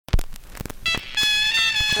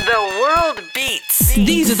The world beats.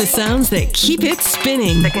 These are the sounds that keep it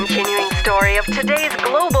spinning. The continuing story of today's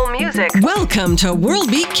global music. Welcome to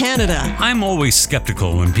World Beat Canada. I'm always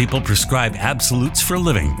skeptical when people prescribe absolutes for a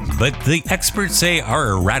living, but the experts say our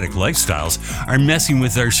erratic lifestyles are messing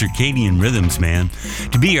with our circadian rhythms, man.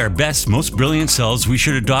 To be our best, most brilliant selves, we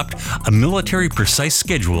should adopt a military-precise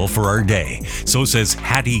schedule for our day. So says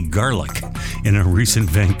Hattie Garlick in a recent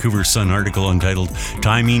Vancouver Sun article entitled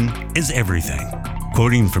 "Timing is Everything."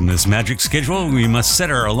 Quoting from this magic schedule, we must set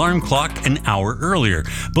our alarm clock an hour earlier.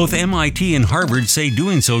 Both MIT and Harvard say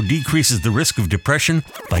doing so decreases the risk of depression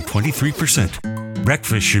by 23%.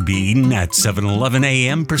 Breakfast should be eaten at 7:11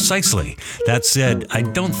 a.m. precisely. That said, I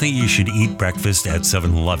don't think you should eat breakfast at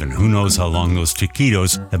 7-Eleven. Who knows how long those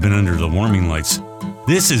taquitos have been under the warming lights.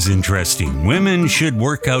 This is interesting. Women should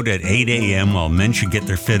work out at 8 a.m. while men should get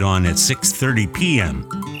their fit on at 6:30 p.m.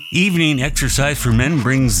 Evening exercise for men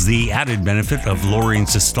brings the added benefit of lowering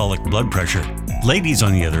systolic blood pressure. Ladies,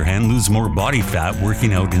 on the other hand, lose more body fat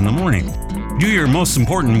working out in the morning. Do your most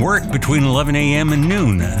important work between 11 a.m. and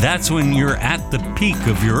noon. That's when you're at the peak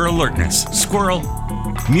of your alertness. Squirrel.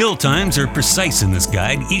 Meal times are precise in this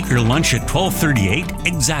guide. Eat your lunch at 12:38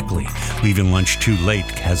 exactly. Leaving lunch too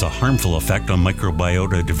late has a harmful effect on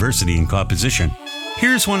microbiota diversity and composition.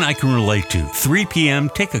 Here's one I can relate to. 3 p.m.,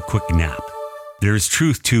 take a quick nap. There's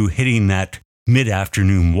truth to hitting that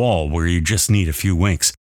mid-afternoon wall where you just need a few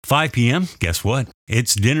winks. 5 p.m., guess what?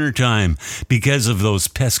 It's dinner time because of those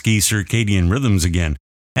pesky circadian rhythms again.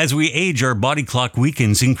 As we age, our body clock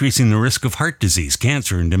weakens, increasing the risk of heart disease,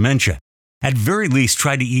 cancer, and dementia. At very least,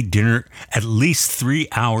 try to eat dinner at least 3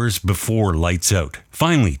 hours before lights out.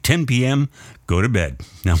 Finally, 10 p.m., go to bed.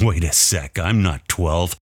 Now wait a sec, I'm not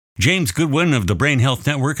 12. James Goodwin of the Brain Health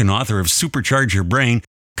Network and author of Supercharge Your Brain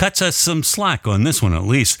cuts us some slack on this one at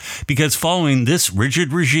least, because following this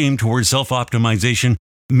rigid regime towards self-optimization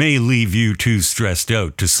may leave you too stressed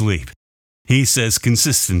out to sleep. He says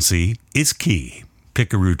consistency is key.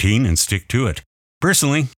 Pick a routine and stick to it.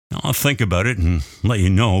 Personally, I'll think about it and let you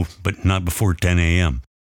know, but not before 10 a.m.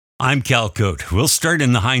 I'm Cal Cote. We'll start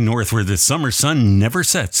in the high north where the summer sun never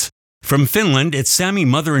sets. From Finland, it's Sami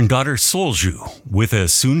mother and daughter Solju with a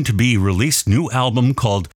soon-to-be released new album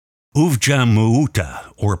called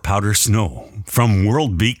Uvjamuuta, or Powder Snow, from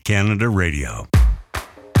World Beat Canada Radio.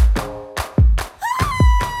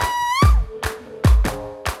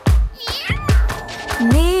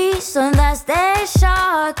 Mis on tästä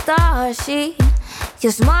shaktashi,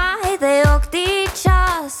 jos maite okti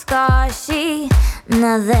chaskashi,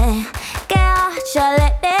 nade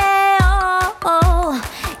keachale deo,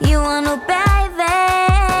 juonu päivä,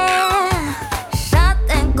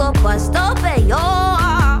 shaten kopas tope joo.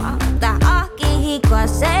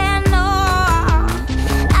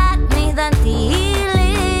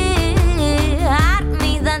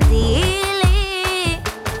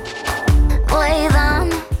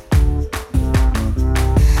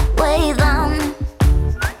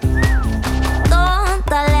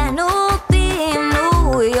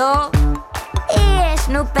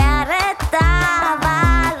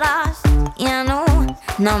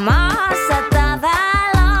 No maassa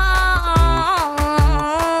tavalla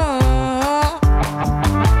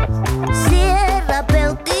siellä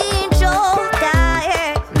peltiin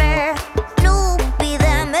johtaenne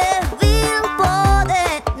nuppidämme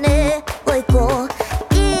vilpodenne voiko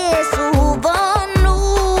Jeesu vannu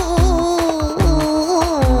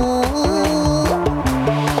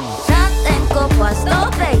saten kopas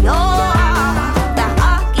tope joo.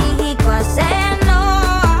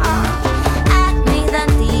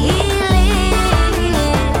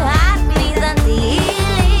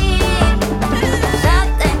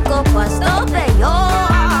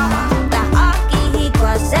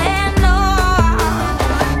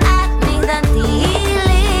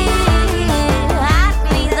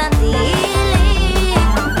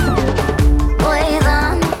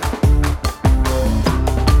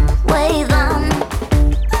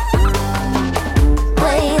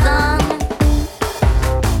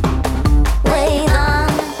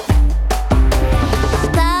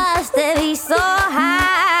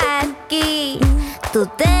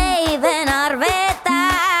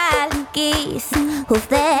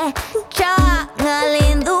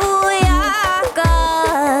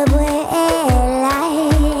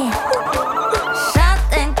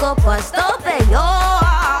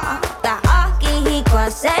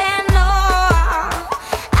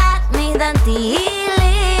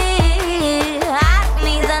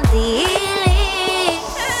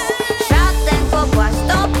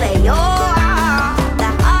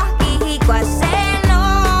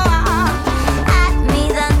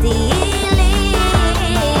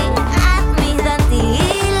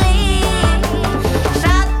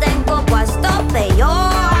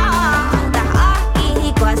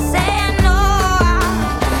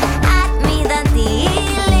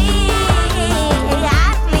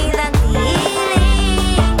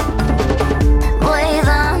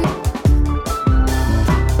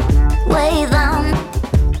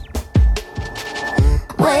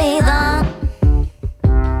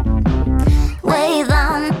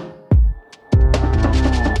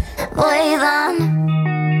 puedan.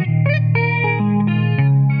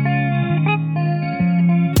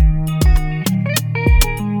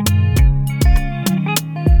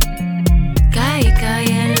 Cae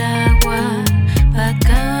el agua, va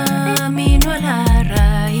camino a la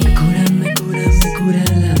raíz. Me cura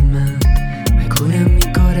el alma, me cura mi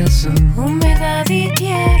corazón. Humedad y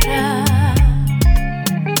tierra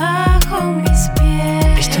bajo mis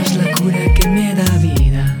pies. Esta es la cura que me da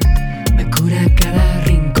vida, me cura cada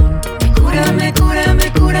rincón. Me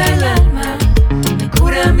cura el alma, me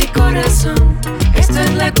cura mi corazón. Esta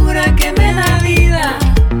es la cura que me da vida,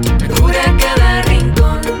 me cura cada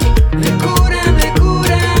rincón. Me cura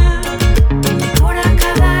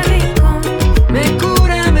cada rincón. Me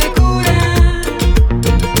cura.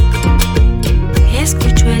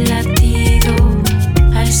 Escucho el latido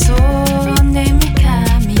al son de mi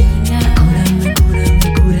caminar. Me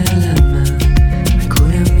cura el alma, me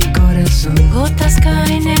cura mi corazón. Gotas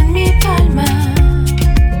caen en mi palma,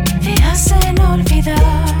 me hacen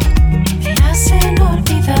olvidar, me hacen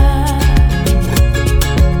olvidar.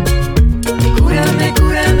 Me cura el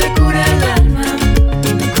alma,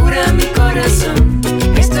 me cura mi corazón.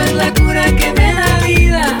 Esto es la cura que me da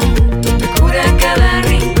vida, me cura cada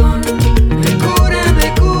rincón. Me cura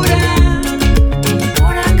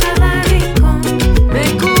cada rincón. Me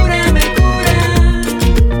cura.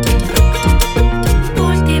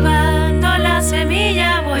 Cultivando la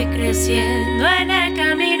semilla voy creciendo en el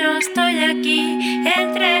camino. Estoy aquí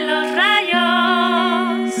entre los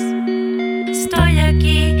rayos. Estoy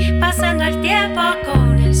aquí pasando el tiempo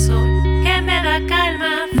con el sol que me da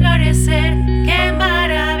calma, florecer, qué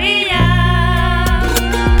maravilla.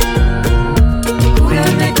 Me cura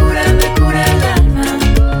el alma,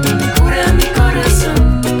 me cura mi corazón.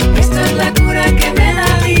 Esto es la cura que me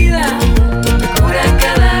da vida, me cura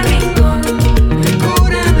cada rincón. Me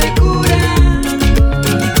cura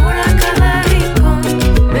cada rincón.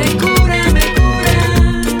 Me cura cada rincón. Me cura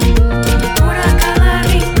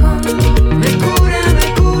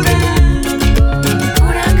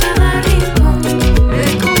cada rincón.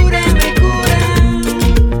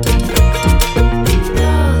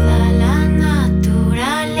 Toda la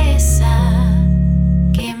naturaleza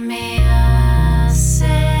que me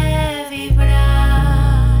hace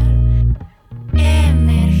vibrar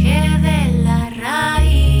emerge de la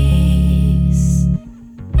raíz,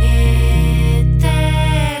 eternidad.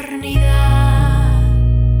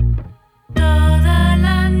 Toda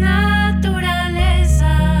la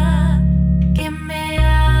naturaleza que me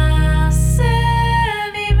hace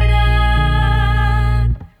vibrar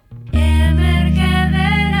emerge de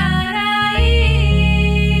la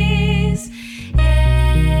raíz,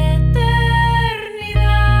 eternidad.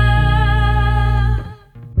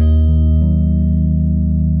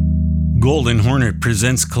 Golden Hornet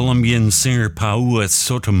presents Colombian singer Pahua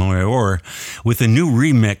Sotomayor with a new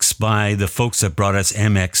remix by the folks that brought us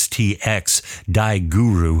MXTX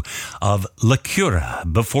Dieguru of La Cura.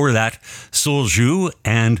 Before that, Solju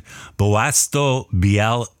and Boastto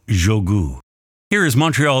Beal Jogu. Here is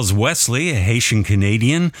Montreal's Wesli, a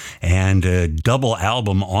Haitian-Canadian, and a double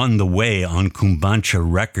album on the way on Kumbancha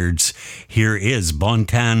Records. Here is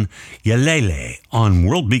Bontan Yalele on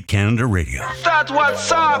World Beat Canada Radio. Start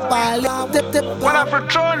what's up. When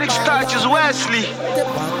Afrotronics touches Wesli.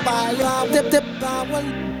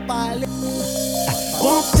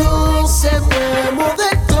 Bontan se mueve,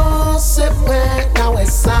 modern se mueve, now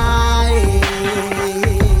it's side.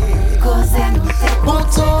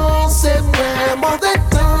 Bontan se mueve,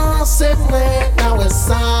 modern se mueve, now it's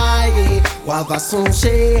side. Wava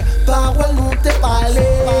sonje, parole nous te parler.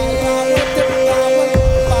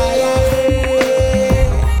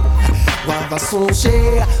 Wava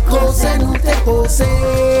sonje, cause nous te poser.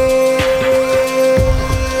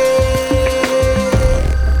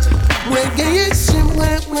 Mwen geye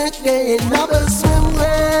chimwe, mwen geye nabe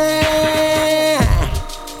swimwe.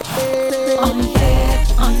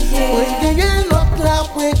 Mwen geye lokla,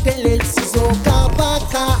 mwen geye siso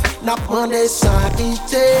kabaka. Na pande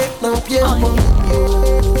charite, nan pied mwen yo.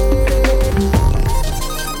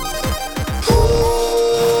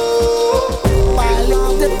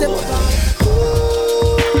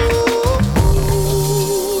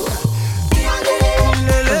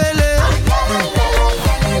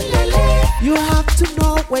 You have to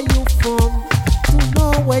know where you from, to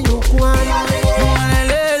know where you going.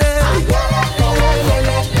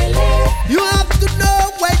 You have to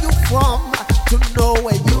know where you from, to know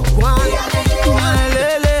where you going.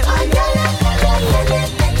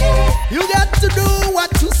 You got to do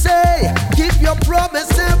what you say, keep your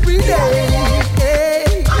promise every day.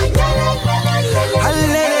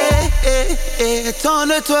 Ton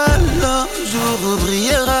étoile un jour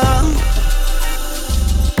brillera.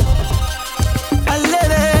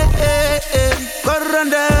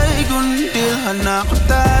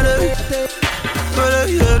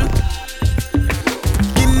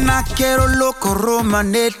 quiero loco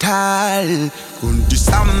romanetal con tu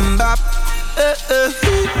samba.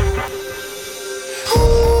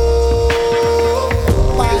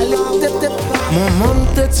 Maman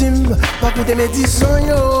te tim, pas pour tes médicins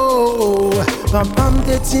yo. Papa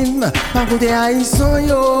te tim, pas pour tes haïssons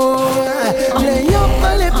yo. Les yo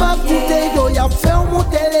fallait pas coûter yo, y'a fait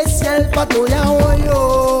monter les ciels, pas tout y'a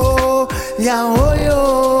yo. Y'a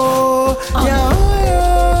yo, y'a yo.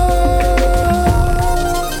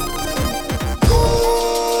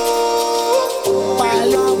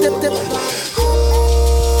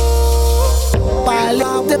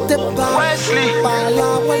 Wesli,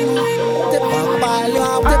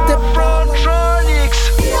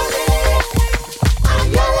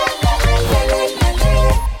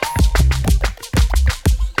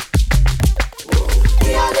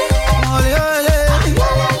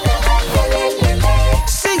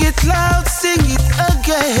 Sing it loud, sing it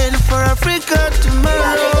again for Africa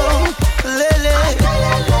tomorrow. Lele.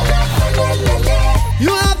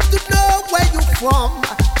 You have to know where you from,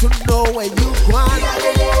 to know where you gone.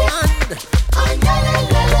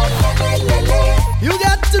 You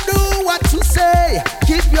got to do what you say,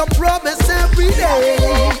 keep your promise every day.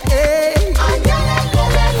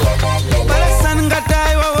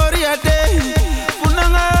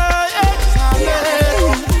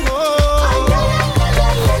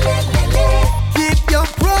 Keep your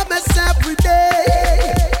promise every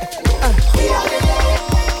day.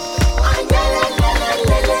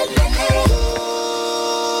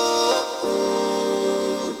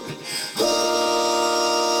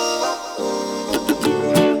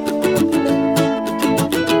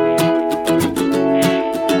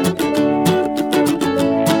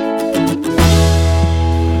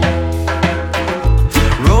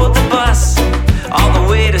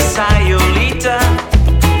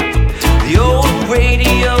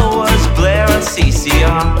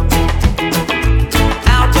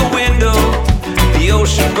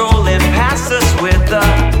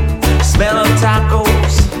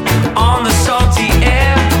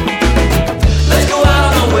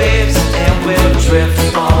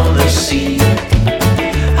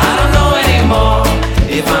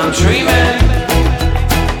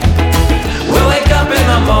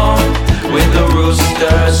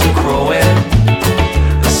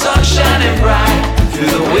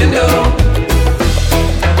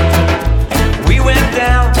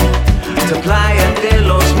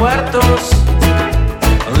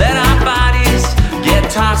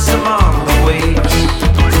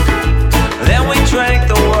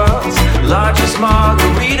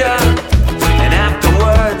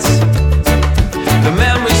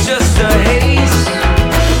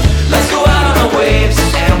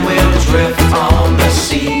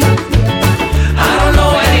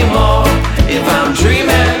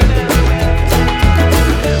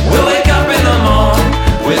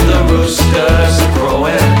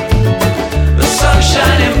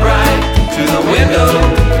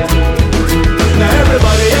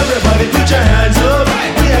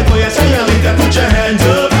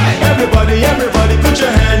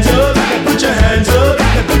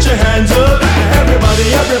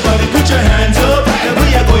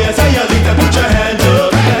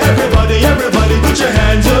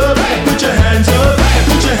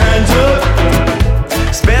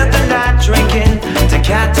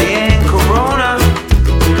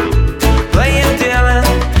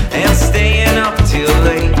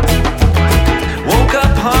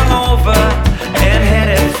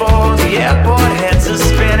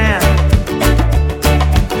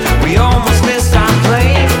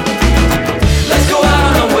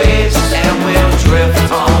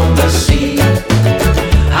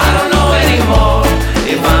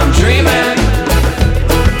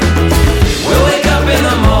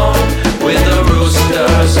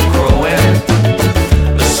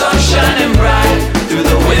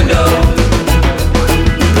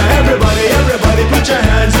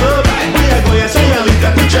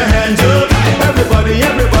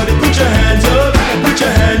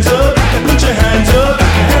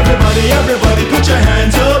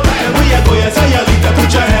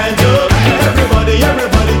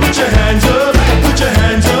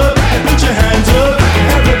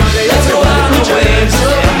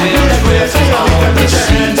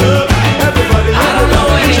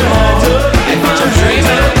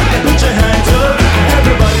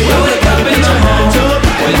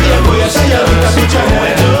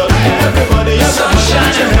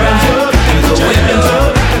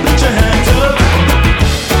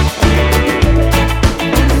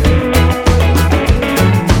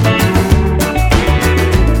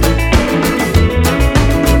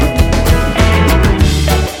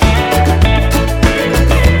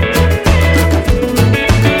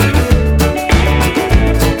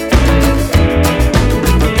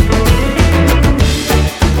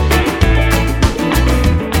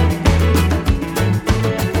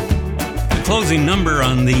 closing number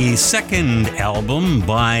on the second album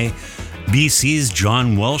by BC's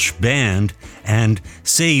John Welsh Band and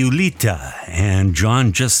Syulita. And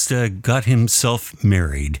John just got himself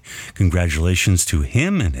married. Congratulations to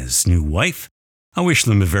him and his new wife. I wish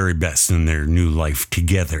them the very best in their new life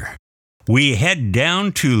together. We head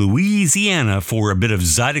down to Louisiana for a bit of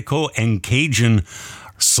Zydeco and Cajun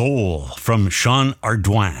soul from Sean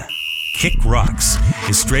Ardoin. Kick Rocks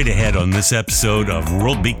is straight ahead on this episode of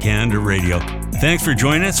World Beat Canada Radio. Thanks for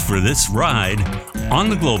joining us for this ride on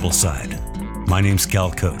the global side. My name's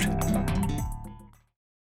Cal Cote.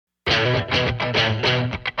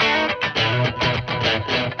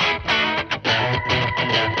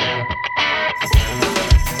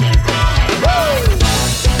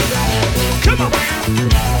 Come on!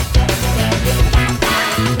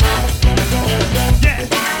 Yeah!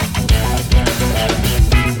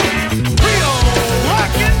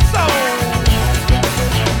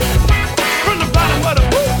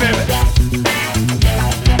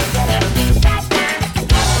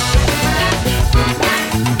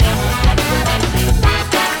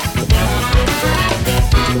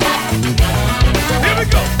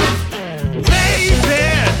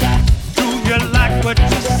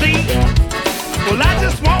 Well, I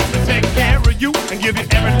just want to take care of you and give you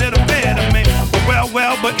every little bit of me.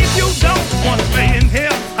 Well, but if you don't want to stay in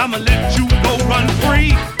here, I'ma let you go run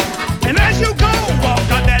free. And as you go, walk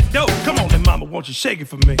out that door. Come on, then, mama, won't you shake it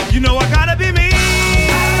for me? You know I gotta be me.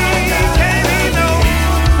 Can't be no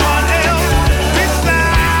one else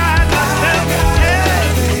beside myself. Yeah.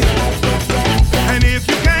 And if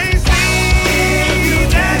you can't see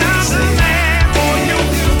that I'm the man for you,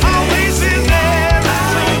 always been there.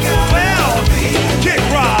 Well, kick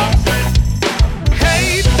rock.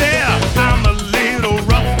 Hey there, I'm a little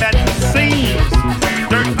rough at the seams.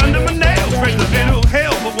 Dirt under my nails, raise a little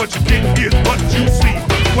hell, but what you get is what you see.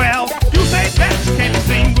 Well, you say that you can't be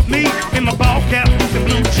seen with me in my ball cap, boots and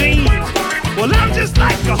blue jeans. Well, I'm just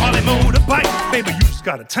like a Harley motorbike, baby. You just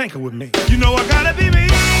gotta tanker with me. You know I gotta be me.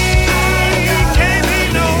 Can't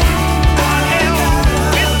be no one else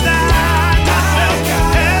beside myself.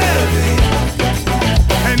 Yeah.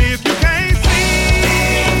 And if you can't see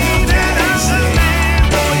that I'm the man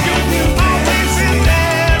for you, always been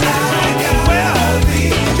there. Well,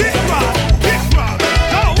 kick rock,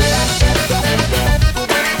 go.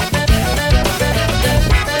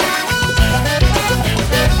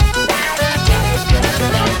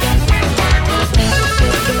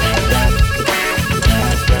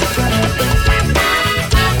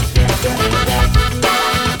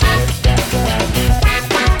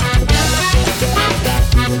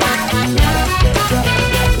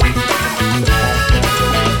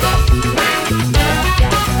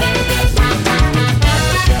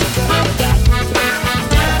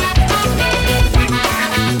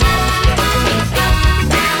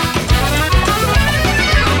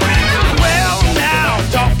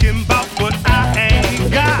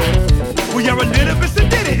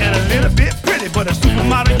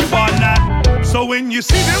 So when you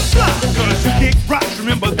see them fly, cause you kick rocks,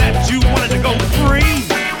 remember that you wanted to go free.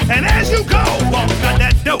 And as you go, walk out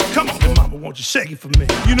that door. Come on, mama, won't you shake it for me?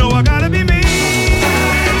 You know I gotta be me.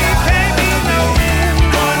 Can't be no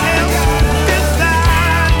one else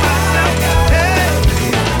beside myself. Yeah.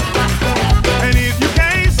 And if you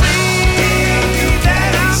can't see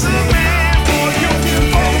that I'm the man for you,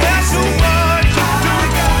 oh, that's what you do.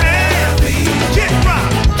 And kick rock,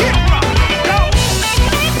 go.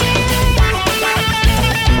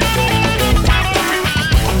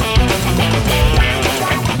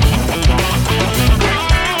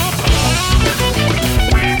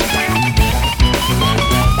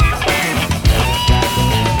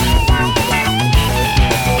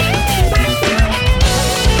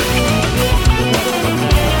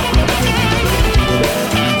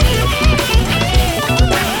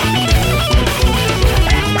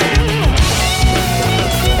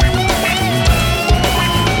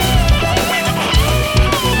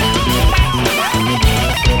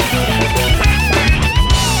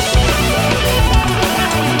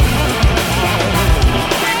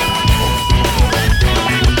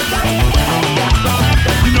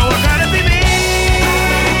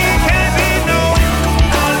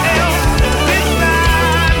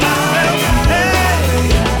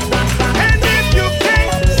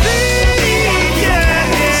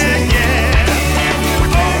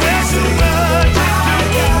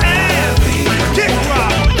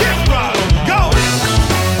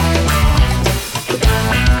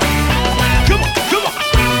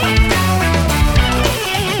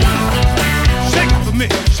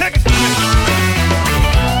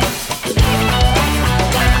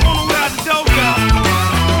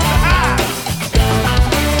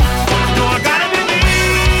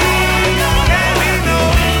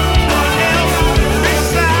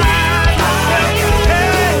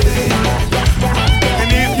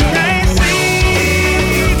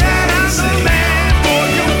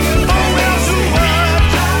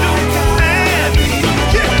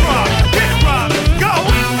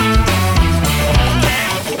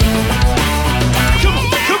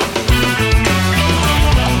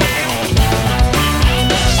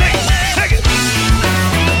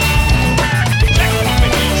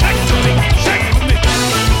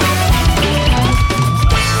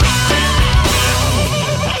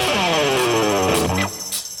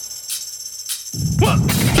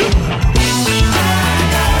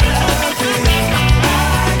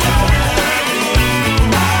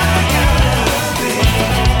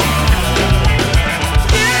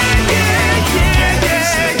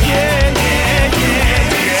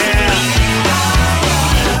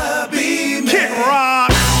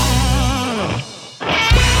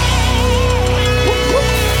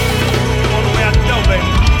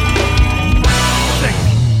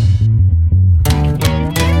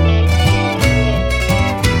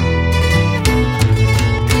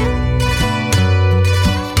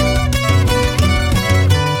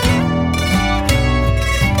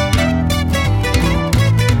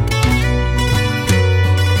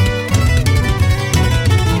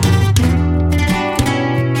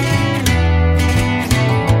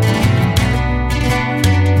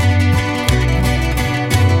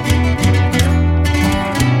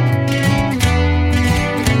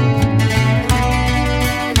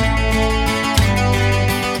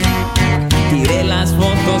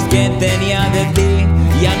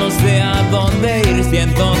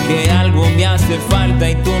 hace falta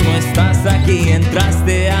y tú no estás aquí.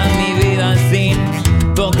 Entraste a mi vida sin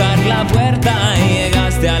tocar la puerta y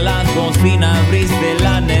llegaste a la cocina, abriste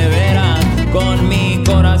la nevera con mi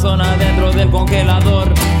corazón adentro del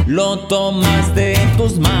congelador. Lo tomaste en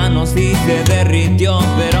tus manos y se derritió,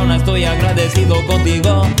 pero aún estoy agradecido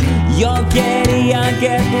contigo. Yo quería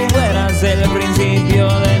que tú fueras el principio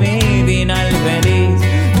de mi final feliz.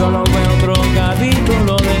 Solo fue otro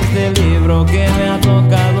capítulo de este libro que me ha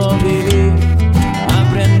tocado vivir.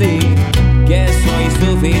 Aprendí que soy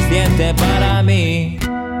suficiente para mí.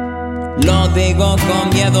 Lo digo con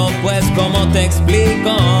miedo, pues como te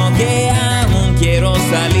explico que aún quiero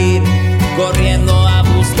salir corriendo a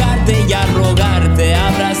buscarte y a rogarte, a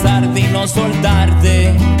abrazarte y no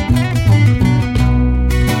soltarte.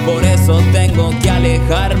 Por eso tengo que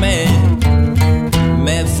alejarme.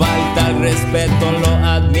 Me falta el respeto, lo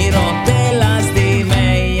admiro, te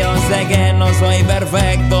lastimé y yo sé que no soy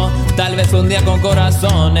perfecto. Tal vez un día con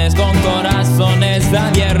corazones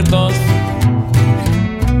abiertos,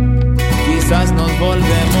 quizás nos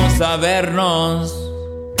volvemos a vernos.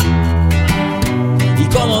 Y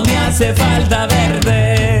como me hace falta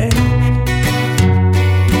verte,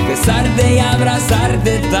 besarte y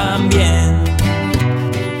abrazarte también.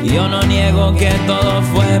 Yo no niego que todo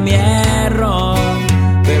fue mi error,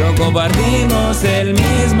 pero compartimos el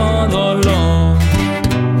mismo dolor.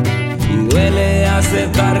 Y duele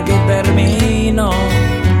aceptar que termino,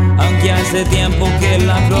 aunque hace tiempo que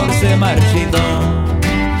la flor se marchitó.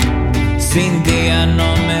 Sin ti ya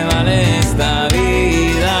no me vale esta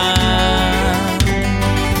vida.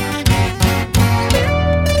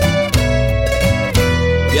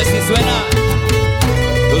 Y así suena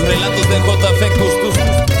los relatos de JF Custus,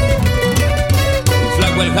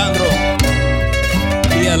 Flaco el Jandro,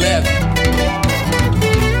 Yalele.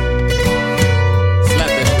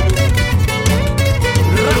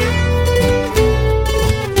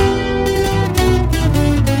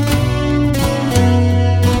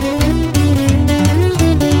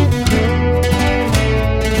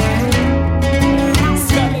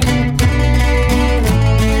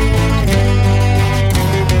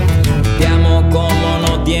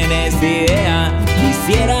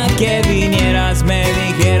 Quisiera que vinieras, me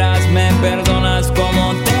dijeras, me perdonas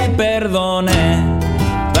como te perdoné.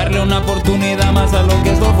 Darle una oportunidad más a lo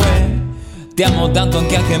que esto fue. Te amo tanto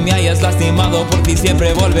aunque me hayas lastimado, por ti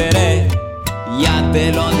siempre volveré. Ya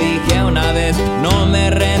te lo dije una vez, no me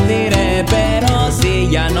rendiré. Pero si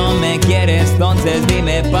ya no me quieres, entonces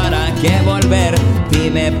dime para qué volver.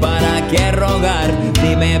 Dime para qué rogar,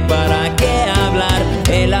 dime para qué hablar.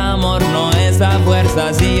 El amor no es a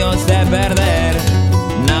fuerza si yo sé perder.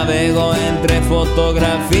 Navego entre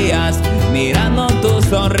fotografías, mirando tu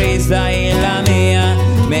sonrisa y la mía.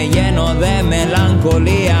 Me lleno de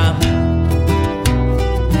melancolía.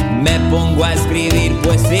 Me pongo a escribir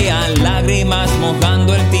poesía, lágrimas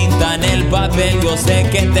mojando el tinta en el papel. Yo sé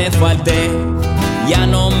que te falté, ya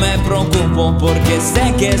no me preocupo porque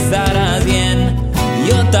sé que estarás bien.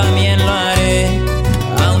 Yo también lo haré,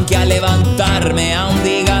 aunque al levantarme aún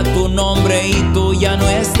diga tu nombre y tú ya no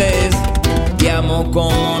estés. Te amo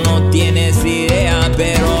como no tienes idea,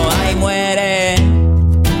 pero ay, muere.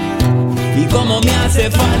 Y como me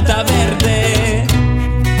hace falta verte,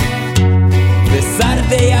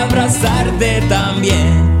 besarte y abrazarte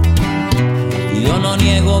también. Y yo no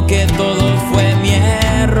niego que todo fue mi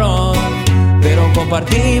error, pero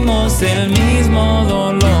compartimos el mismo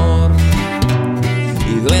dolor.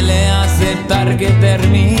 Y duele aceptar que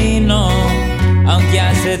terminó, aunque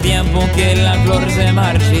hace tiempo que la flor se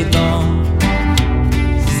marchitó.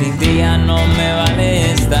 Sin ti ya no me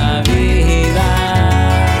vale esta vida.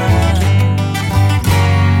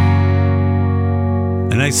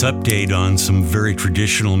 A nice update on some very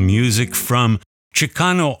traditional music from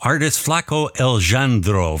Chicano artist Flaco El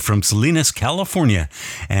Jandro from Salinas, California,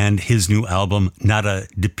 and his new album Nada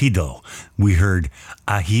de Pido. We heard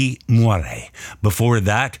Ahi Muere. Before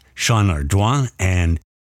that, Sean Ardoin and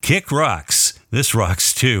Kick Rocks. This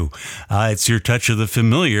rocks too. It's your touch of the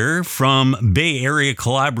familiar from Bay Area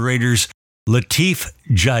collaborators Latif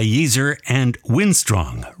Jayezer and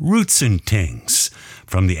Winstrong, Roots and Tings.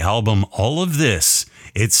 From the album All of This,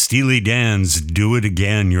 it's Steely Dan's Do It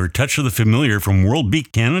Again, your touch of the familiar from World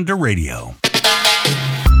Beat Canada Radio.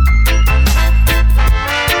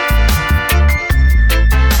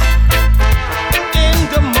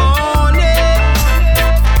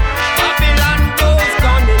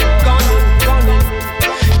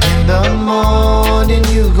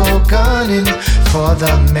 Gunning for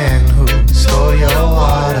the man who stole your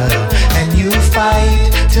water, and you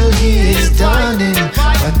fight till he is done in,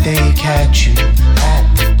 but they catch you at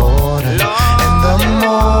the border. And the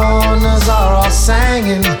mourners are all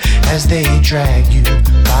as they drag you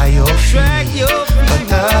by your feet. But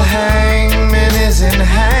the hangman isn't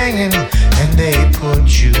hanging, and they put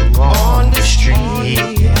you on the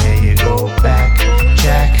street. Yeah, you go back,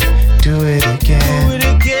 Jack, do it again.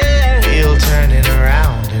 Wheel turning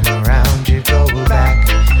around and around, you go back,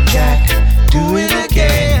 Jack, do it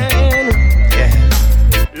again. Yeah.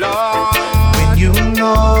 When you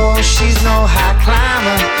know she's no high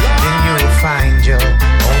climber, then you'll find your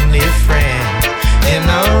only friend in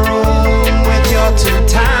a room with your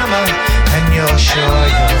two-timer, and you're sure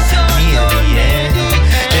you're near the end.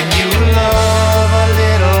 Then you love a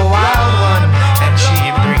little wild one, and she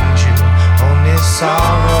brings you only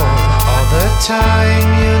sorrow. All the time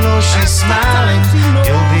you know she's smiling,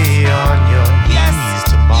 you'll be on your knees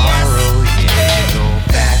tomorrow. Yeah, go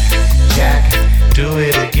back, Jack, do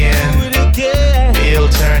it again. Wheel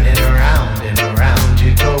turning around and around,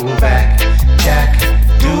 you go back, Jack,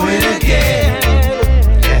 do it again.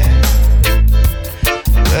 Yeah.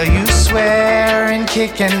 Well, you swear and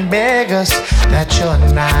kick and beg us that you're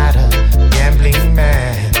not a gambling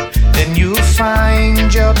man. Then you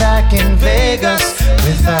find you're back in Vegas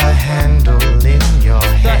with a handle in your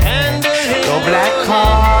hand. Your black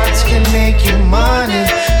cards can make you money,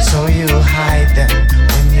 so you hide them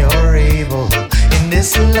when you're able. In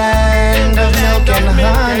this land of milk and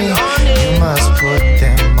honey, you must put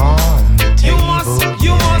them on the table.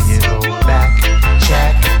 Yeah, you go back,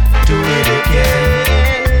 Jack, do it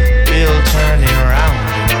again. Bill turning around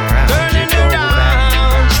and around, you go back,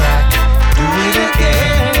 Jack, do it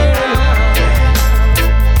again.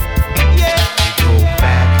 Yeah, you go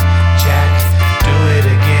back, Jack, do it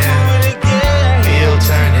again. Bill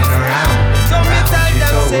turning around and around, you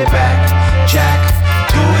go back, Jack,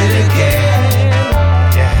 do it again.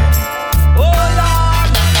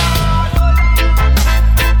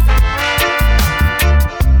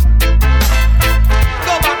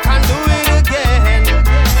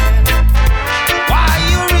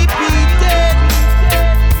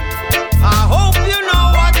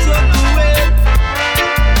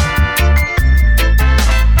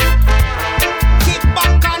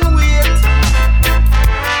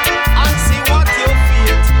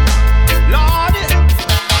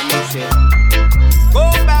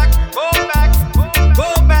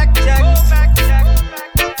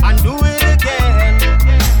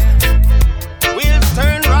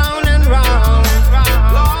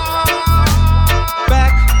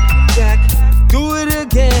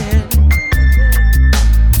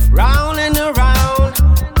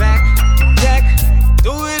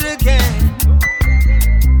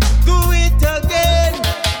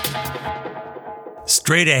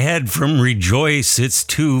 Straight ahead from Rejoice, it's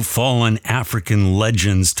two fallen African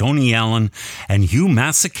legends, Tony Allen and Hugh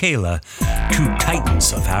Masekala, two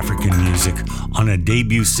titans of African music, on a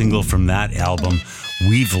debut single from that album,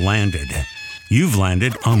 We've Landed. You've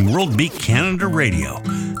landed on World Beat Canada Radio.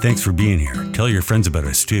 Thanks for being here. Tell your friends about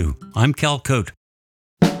us too. I'm Cal Cote.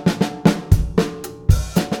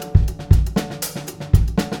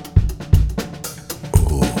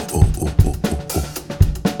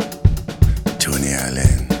 Tony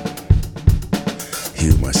Allen,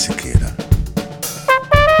 Hugh Masekala.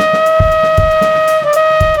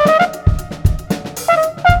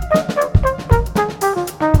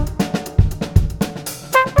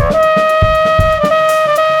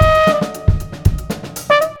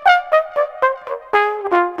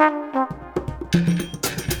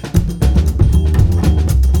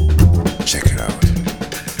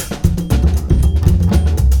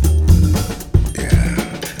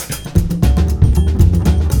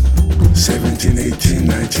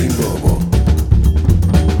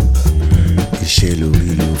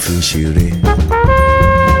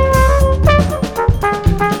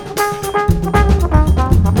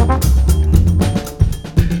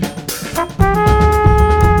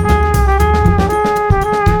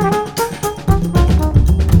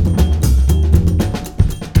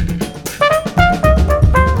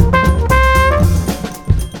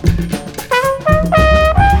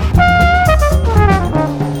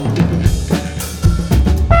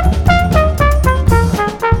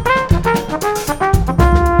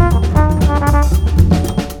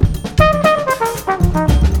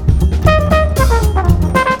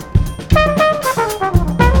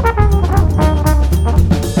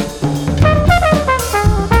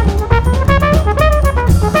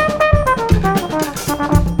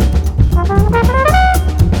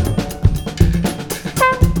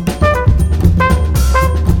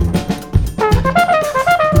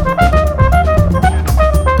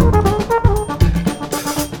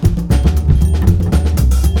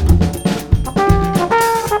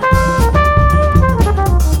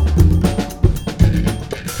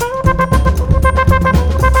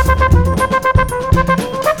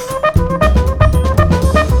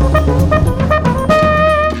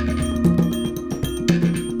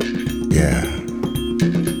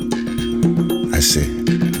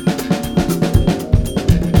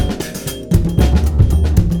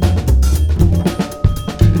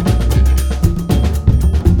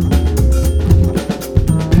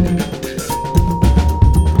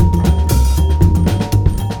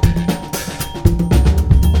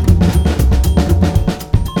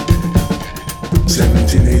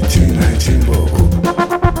 18, bobo.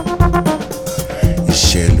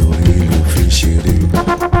 Ishelu, ilu, fishiri.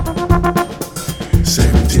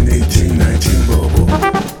 17, 18, 19, bobo.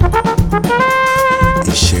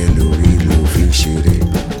 Ishelu, ilu, fishiri.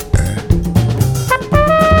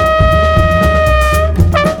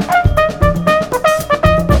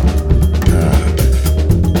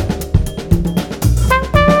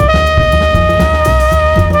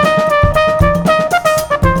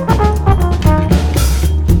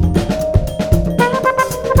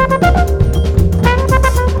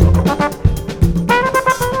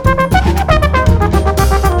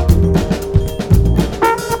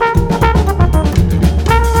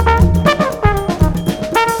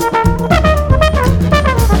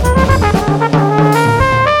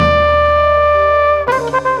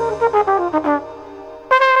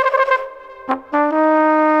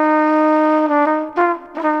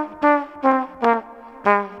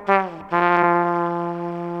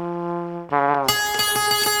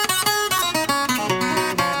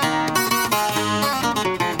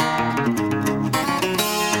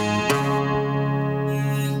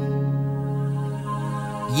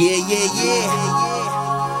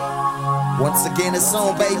 Once again, it's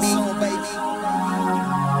on, baby.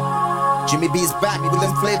 Jimmy B's back with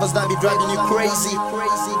them flavors that be driving you crazy.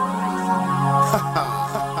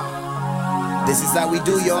 This is how we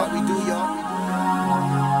do, y'all.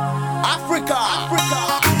 Africa.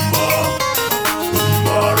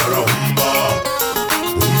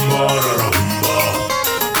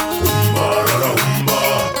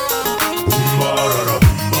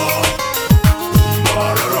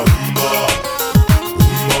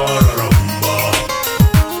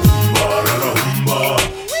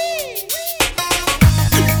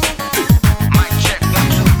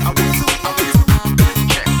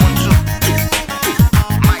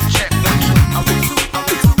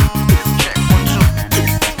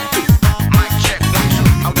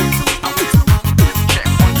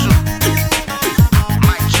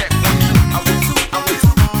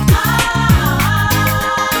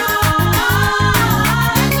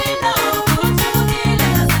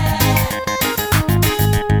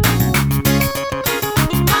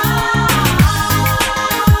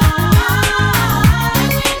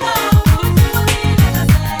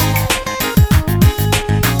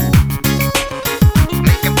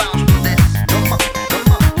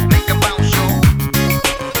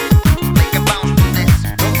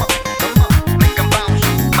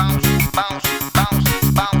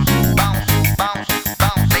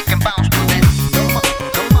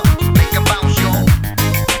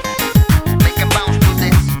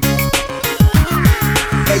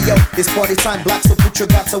 It's party time, black, so put your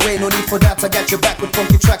guts away. No need for that, I got your back with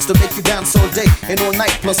funky tracks to make you dance all day and all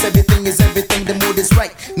night. Plus everything is everything, the mood is right.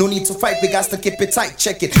 No need to fight, we got to keep it tight,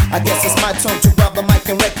 check it. I guess it's my turn to grab the mic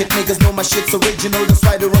and wreck it. Niggas know my shit's original, that's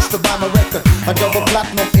why they rush to buy my record. A double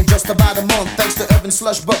platinum in just about a month, thanks to Urban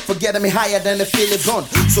Slush Buck for getting me higher than the feel is on.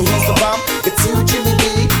 So who's the bomb? It's you, Jimmy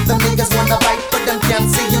B. The niggas wanna bite, but them can't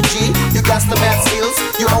see you, G. You got the bad skills,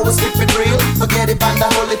 you always keep it real. Forget it, band the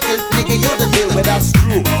holy filth, nigga, you're the deal, but that's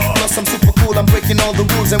true. Plus I'm super cool, I'm breaking all the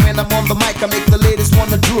rules. And when I'm on the mic, I make the ladies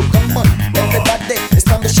wanna drool. Come on, everybody, it's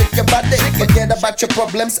time to shake your body. Forget about your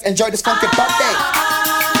problems, enjoy this funky party.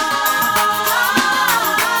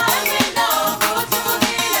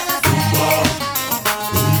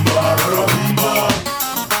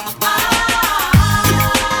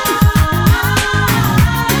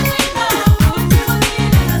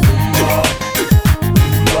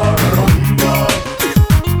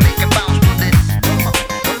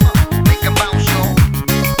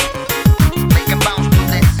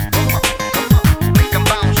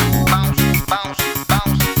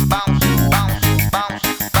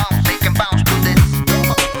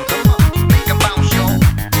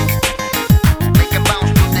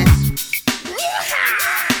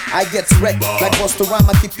 I get wrecked like Boastto,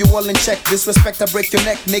 I keep you all in check. Disrespect, I break your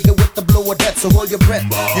neck, nigga with the blow of death, so hold your breath.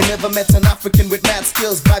 You never met an African with mad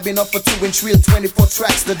skills, vibing up a 2-inch reel, 24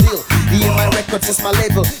 tracks the deal. My Records is my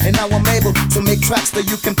label, and now I'm able to make tracks that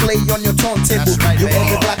you can play on your turntable. You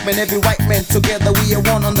every black man, every white man, together we are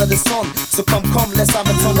one under the sun. So come, let's have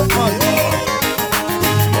a ton of fun.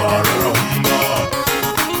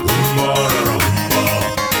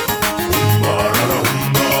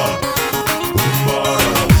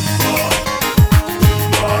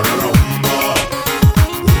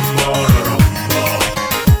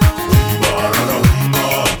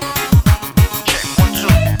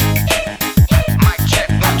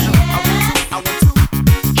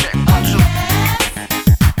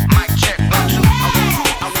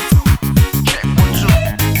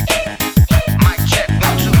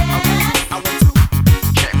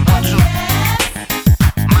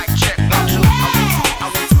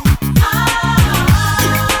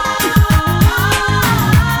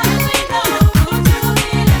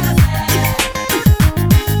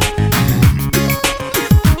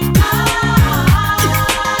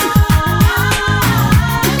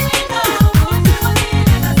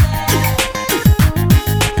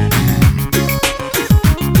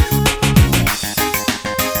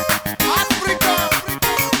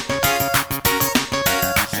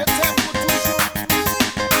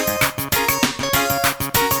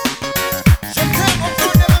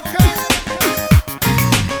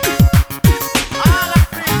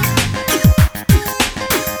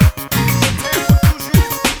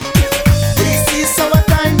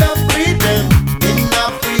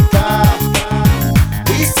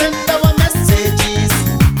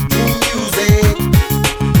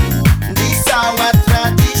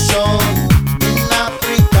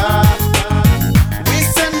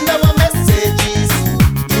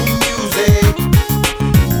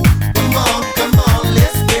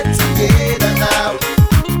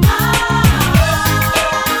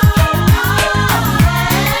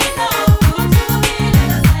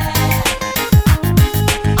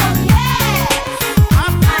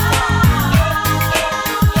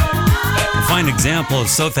 sample of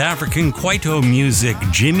South African Kwaito music,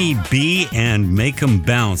 Jimmy B and Make 'Em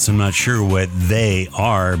Bounce. I'm not sure what they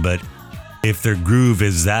are, but if their groove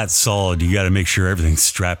is that solid, you got to make sure everything's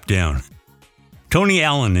strapped down. Tony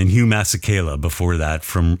Allen and Hugh Masekala before that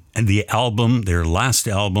from the album, their last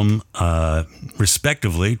album,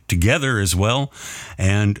 respectively, together as well,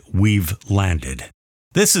 and We've Landed.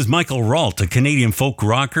 This is Michael Rault, a Canadian folk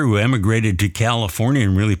rocker who emigrated to California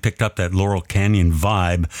and really picked up that Laurel Canyon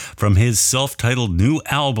vibe from his self-titled new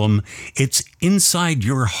album, It's Inside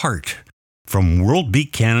Your Heart, from World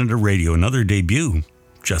Beat Canada Radio, another debut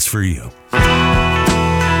just for you.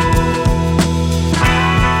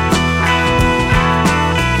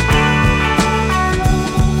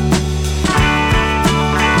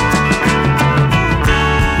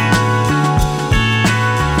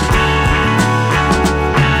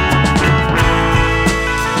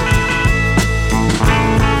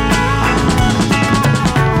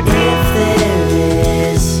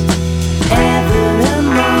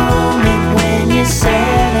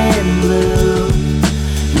 Sad and blue,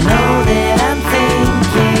 know that I'm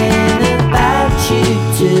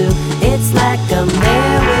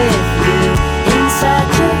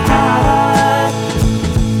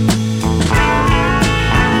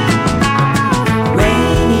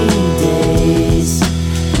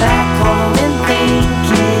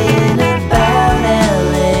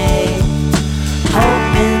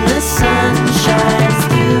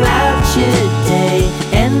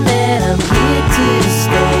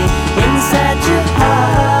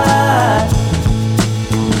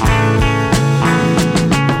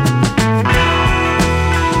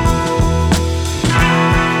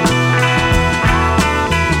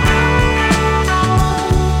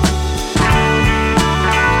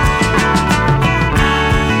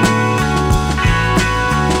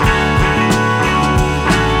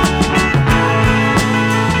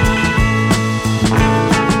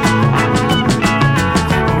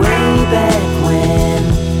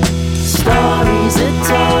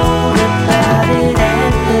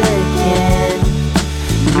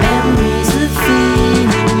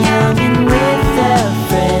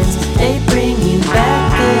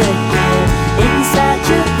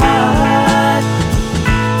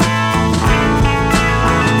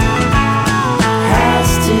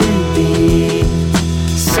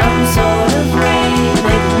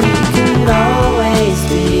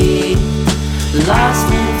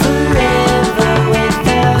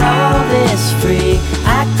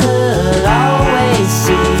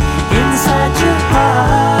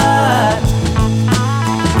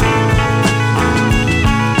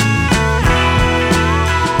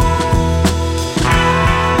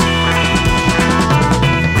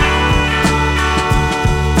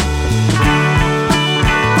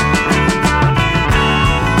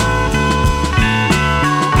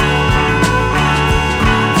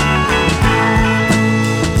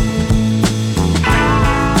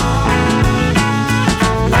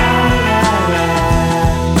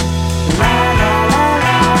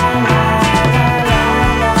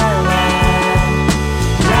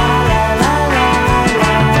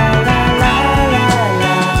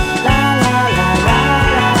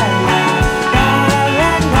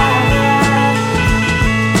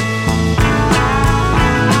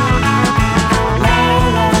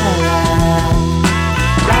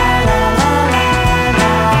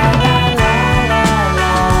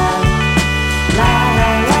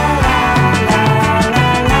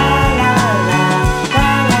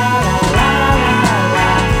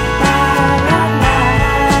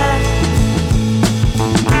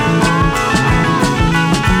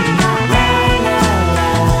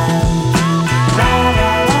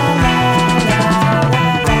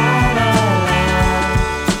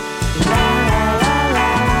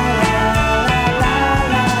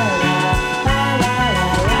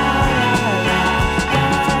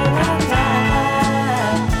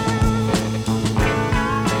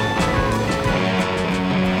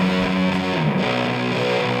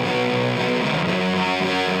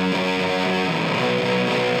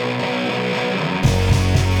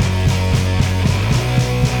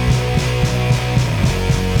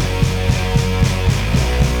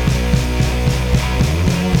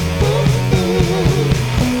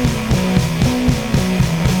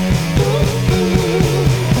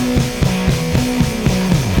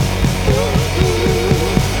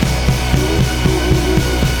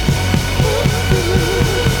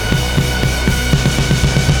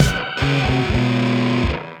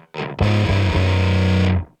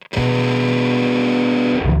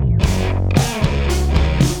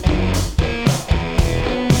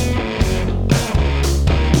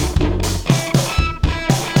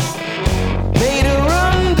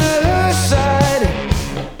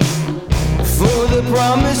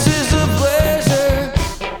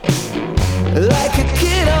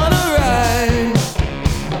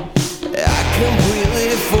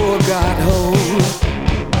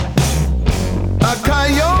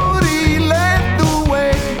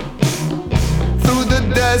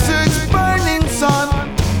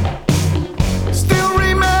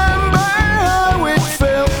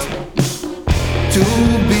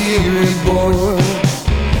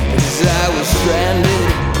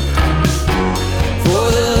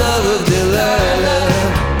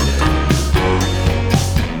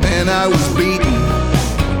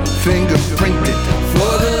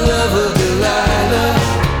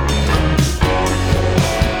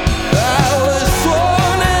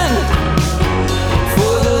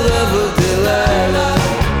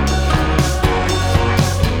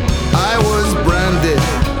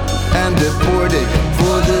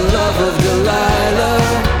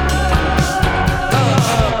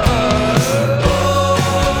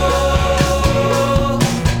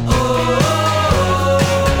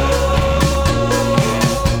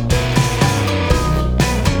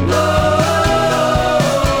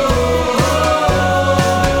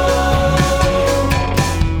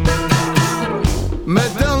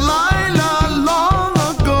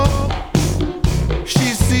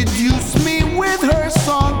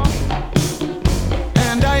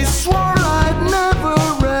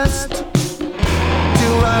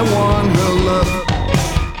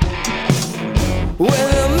When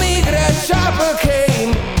the migra chopper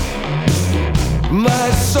came,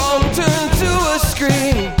 my song turned to a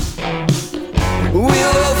scream.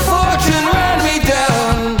 Wheel of fortune ran me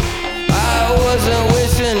down. I wasn't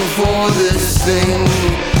wishing for this thing.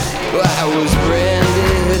 I was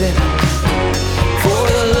branded for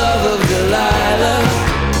the love of Delilah.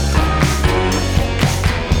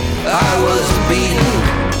 I was beaten,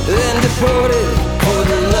 then deported for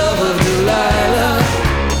the love of Delilah.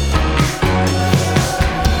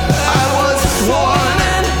 I was sworn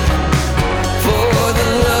in for the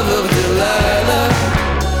love of Delilah.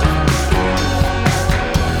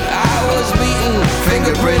 I was beaten,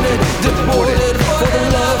 fingerprinted, deported for the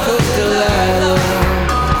love of Delilah.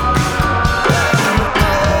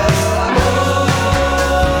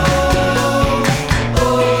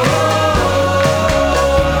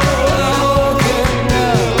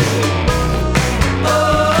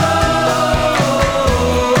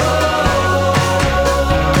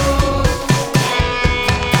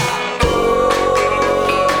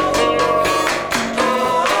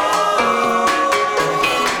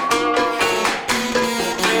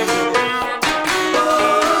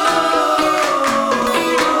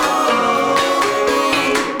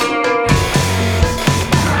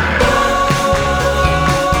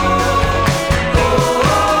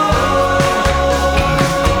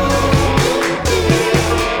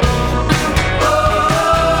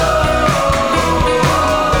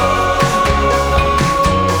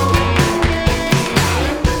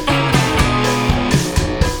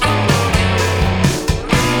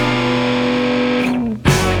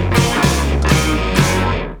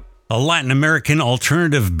 Latin American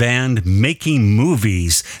alternative band making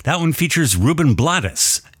movies. That one features Ruben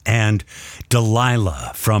Blades and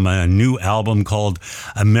Delilah from a new album called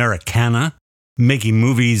Americana. Making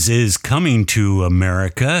Movies is coming to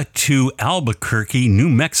America, to Albuquerque, New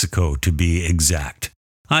Mexico to be exact.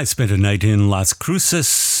 I spent a night in Las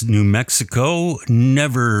Cruces, New Mexico.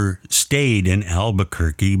 Never stayed in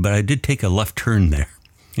Albuquerque, but I did take a left turn there.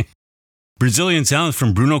 Brazilian sounds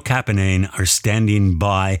from Bruno Capinan are standing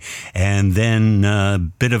by, and then a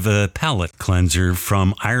bit of a palate cleanser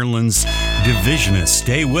from Ireland's Divisionists.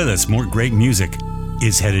 Stay with us, more great music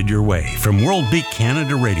is headed your way. From World Beat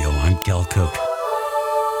Canada Radio, I'm Kel Cote.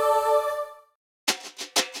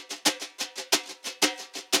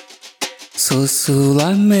 Sou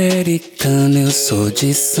sul-americano, eu sou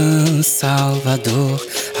de São Salvador.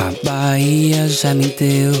 A Bahia já me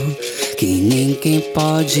deu, que ninguém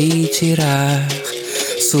pode tirar.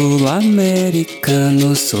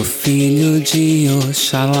 Sul-americano, sou filho de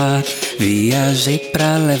Oxalá. Viajei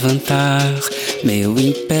pra levantar meu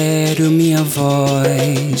império, minha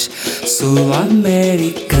voz.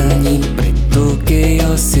 Sul-americano, preto gay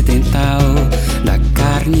ocidental, da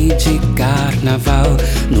carne de carnaval,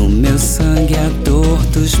 no meu sangue a dor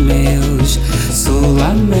dos meus.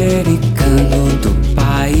 Sul-americano, do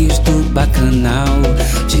país do bacanal,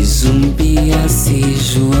 de Zumbi a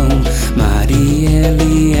João,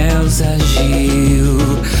 Marielle, Elza, Gil,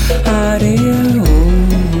 areia, oh,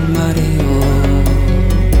 mareo,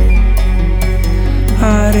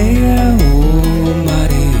 areia, oh,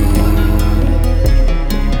 mareo,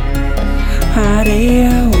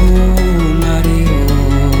 areia, oh, mareo,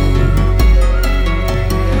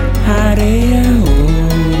 areia, oh,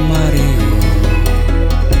 mareo.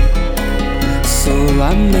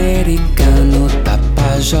 Sul-americano,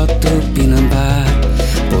 Tapajós, Tupinambá,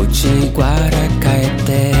 Potim,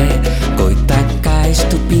 Guaracaeté, Goitacás,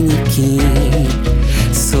 Tupiniquim.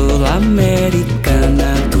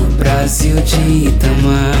 Sul-americana, do Brasil de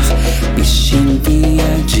Itamar,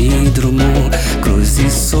 Pichimbinha de Drummond, Cruz e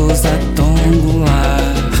Souza, Tongular.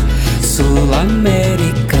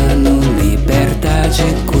 Sul-americano, Liberdade,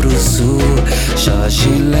 Curuzu, Jorge,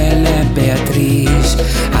 Lélé, Beatriz,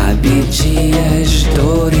 Abdias,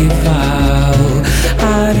 Dorival,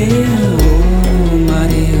 Areu,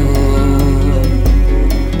 Mareu,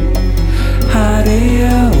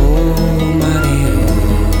 Areu, Mareu,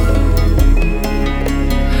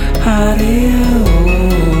 Areu,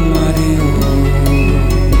 Mareu,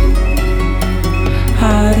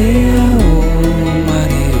 Areu,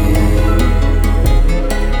 Mareu,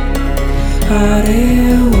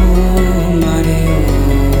 Areu, Mareu,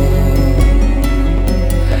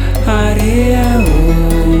 Areu,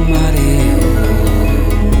 Mareu.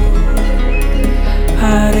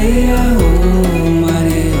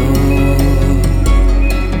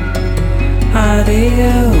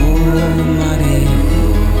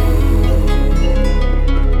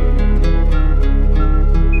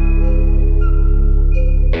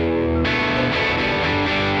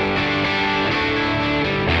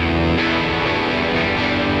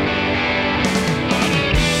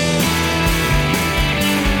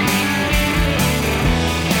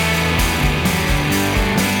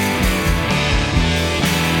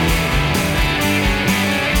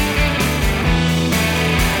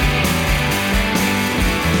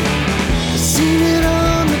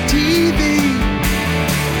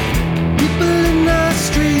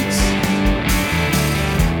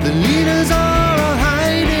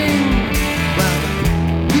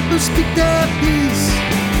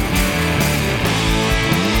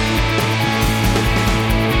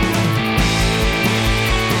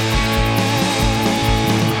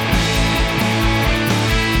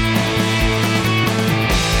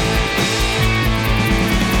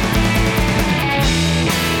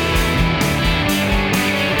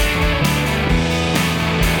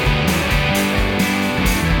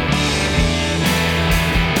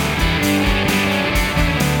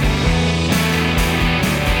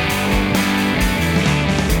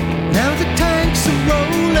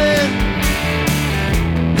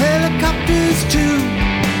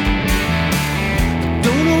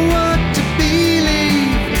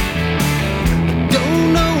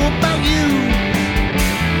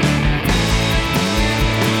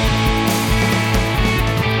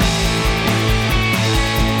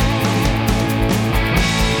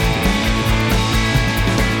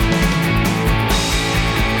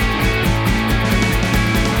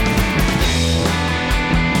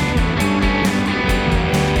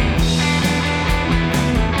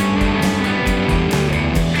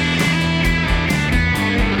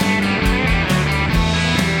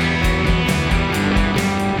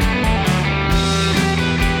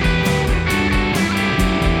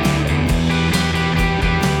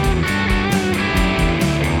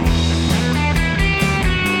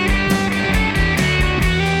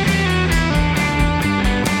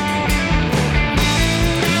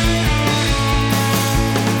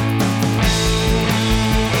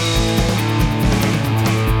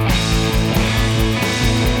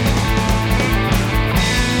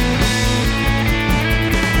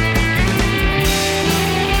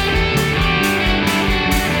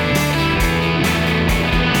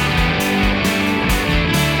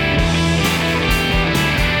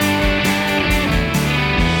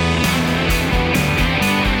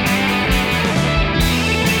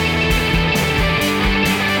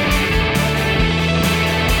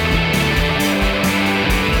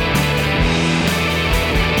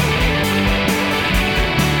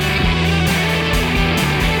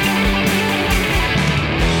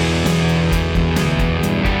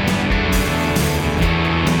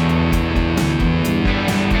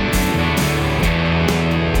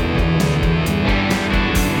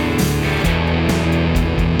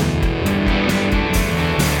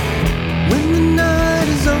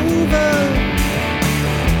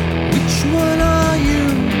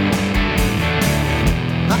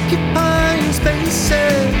 occupying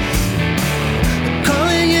spaces,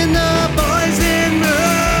 calling in the boys in room.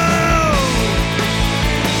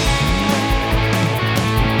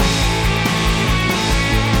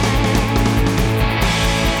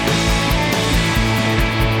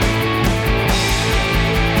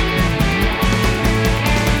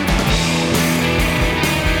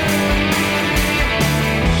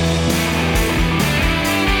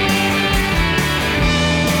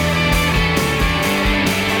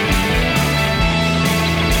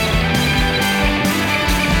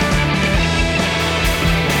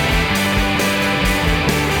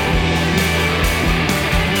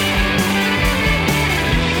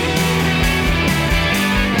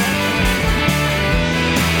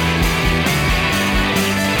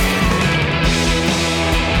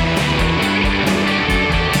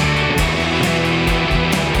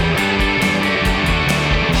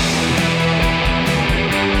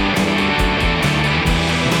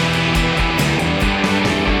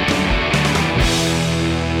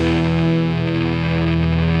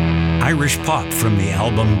 Irish pop from the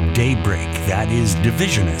album Daybreak, that is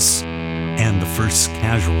Divisionists, and the first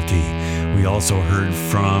Casualty. We also heard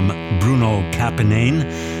from Bruno Capinan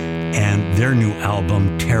and their new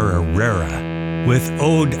album Terra Rara with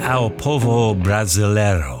Ode ao Povo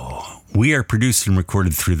Brasileiro. We are produced and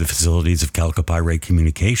recorded through the facilities of Calcopyrite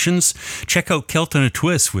Communications. Check out Celt and a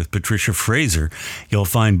Twist with Patricia Fraser. You'll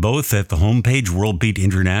find both at the homepage,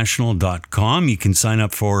 worldbeatinternational.com. You can sign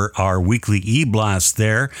up for our weekly e-blast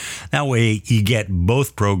there. That way you get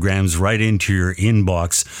both programs right into your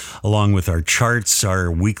inbox, along with our charts,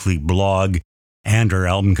 our weekly blog, and our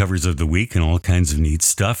album covers of the week and all kinds of neat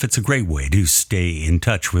stuff. It's a great way to stay in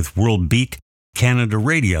touch with World Beat Canada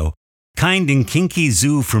Radio. Kind and Kinky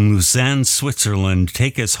Zoo from Lausanne, Switzerland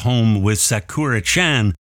take us home with Sakura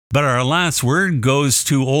Chan. But our last word goes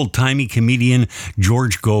to old-timey comedian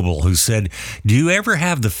George Gobel, who said, "Do you ever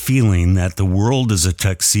have the feeling that the world is a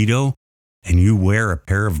tuxedo and you wear a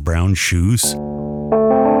pair of brown shoes?"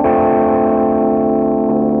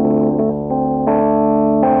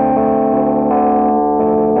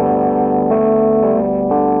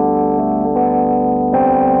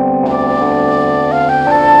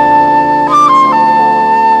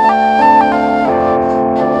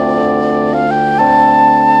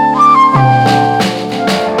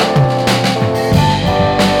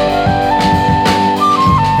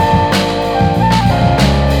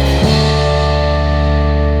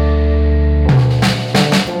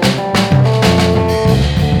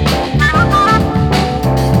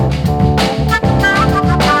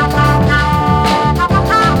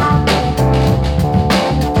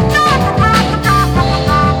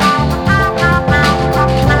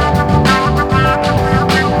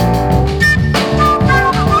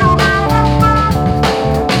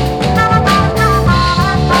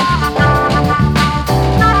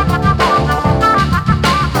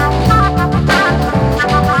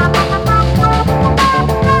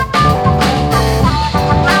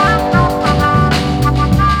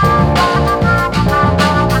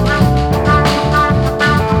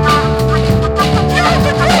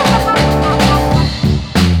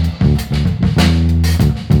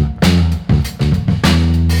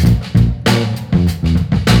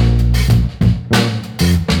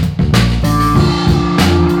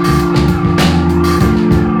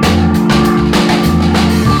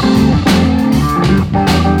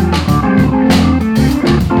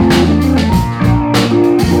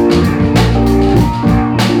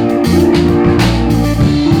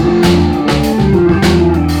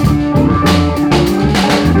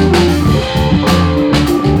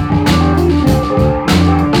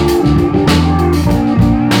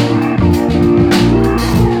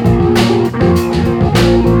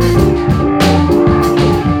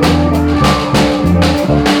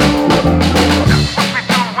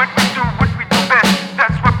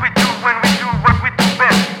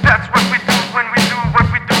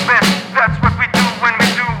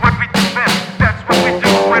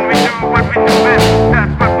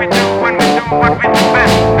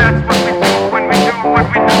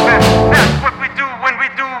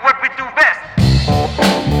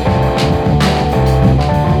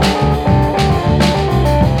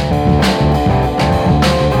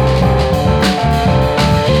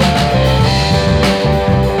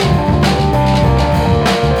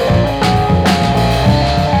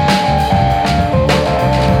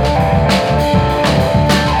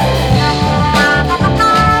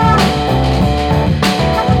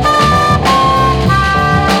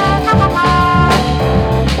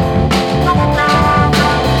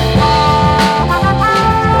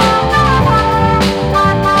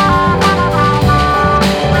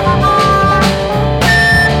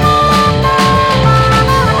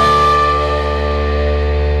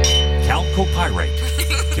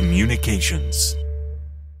 Pyrite Communications.